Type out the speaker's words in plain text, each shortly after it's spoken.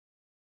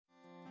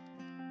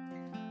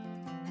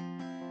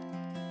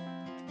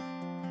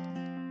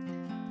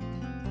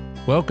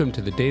Welcome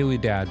to the Daily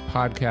Dad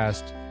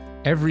Podcast.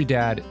 Every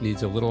dad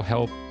needs a little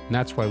help, and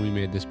that's why we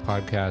made this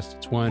podcast.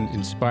 It's one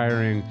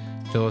inspiring,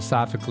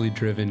 philosophically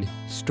driven,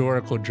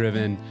 historical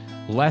driven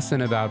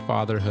lesson about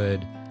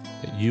fatherhood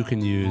that you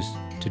can use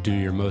to do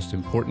your most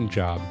important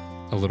job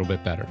a little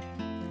bit better.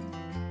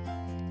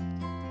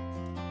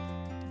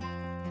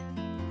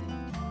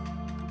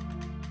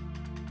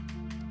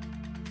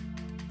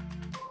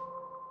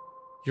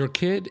 Your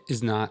kid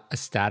is not a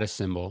status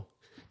symbol.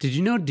 Did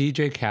you know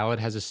DJ Khaled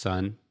has a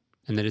son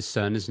and that his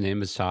son is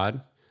named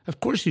Assad? Of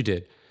course you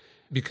did.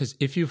 Because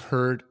if you've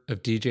heard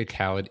of DJ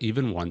Khaled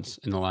even once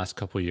in the last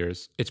couple of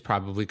years, it's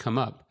probably come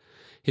up.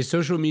 His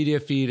social media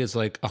feed is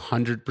like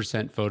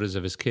 100% photos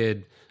of his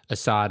kid.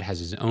 Assad has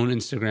his own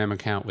Instagram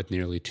account with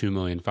nearly 2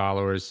 million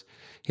followers.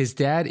 His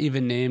dad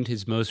even named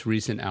his most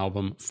recent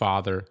album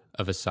Father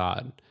of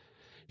Assad.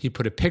 He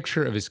put a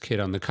picture of his kid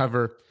on the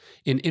cover.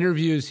 In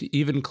interviews, he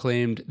even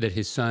claimed that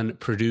his son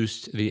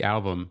produced the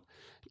album.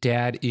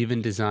 Dad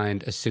even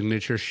designed a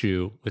signature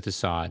shoe with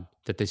Assad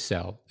that they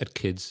sell at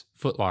Kids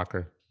Foot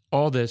Locker.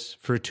 All this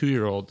for a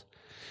 2-year-old.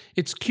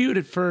 It's cute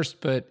at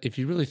first, but if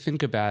you really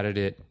think about it,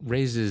 it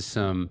raises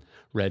some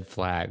red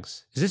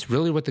flags. Is this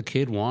really what the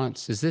kid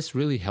wants? Is this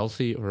really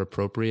healthy or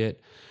appropriate?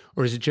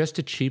 Or is it just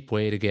a cheap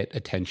way to get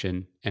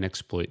attention and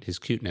exploit his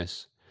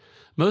cuteness?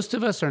 Most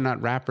of us are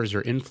not rappers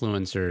or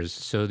influencers,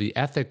 so the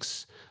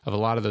ethics of a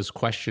lot of those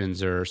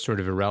questions are sort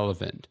of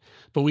irrelevant.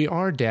 But we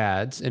are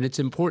dads, and it's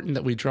important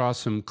that we draw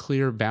some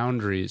clear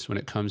boundaries when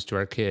it comes to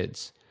our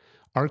kids.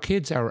 Our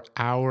kids are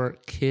our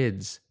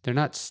kids. They're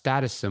not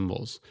status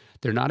symbols.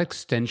 They're not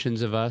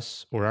extensions of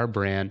us or our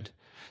brand.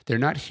 They're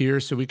not here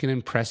so we can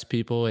impress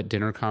people at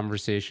dinner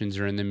conversations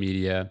or in the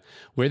media.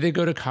 Where they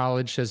go to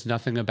college says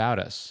nothing about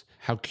us.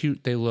 How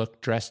cute they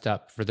look dressed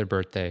up for their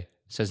birthday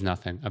says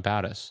nothing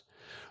about us.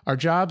 Our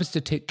job is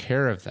to take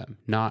care of them,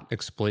 not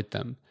exploit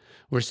them.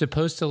 We're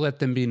supposed to let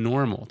them be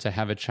normal, to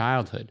have a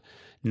childhood,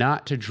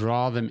 not to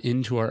draw them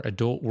into our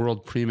adult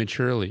world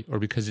prematurely or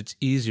because it's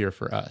easier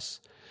for us.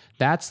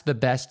 That's the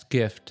best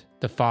gift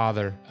the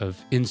father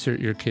of insert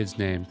your kid's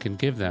name can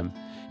give them.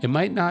 It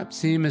might not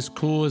seem as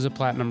cool as a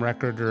platinum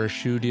record or a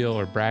shoe deal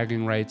or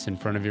bragging rights in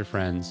front of your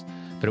friends,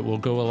 but it will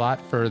go a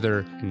lot further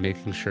in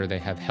making sure they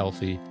have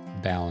healthy,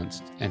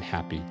 balanced, and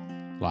happy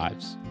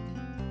lives.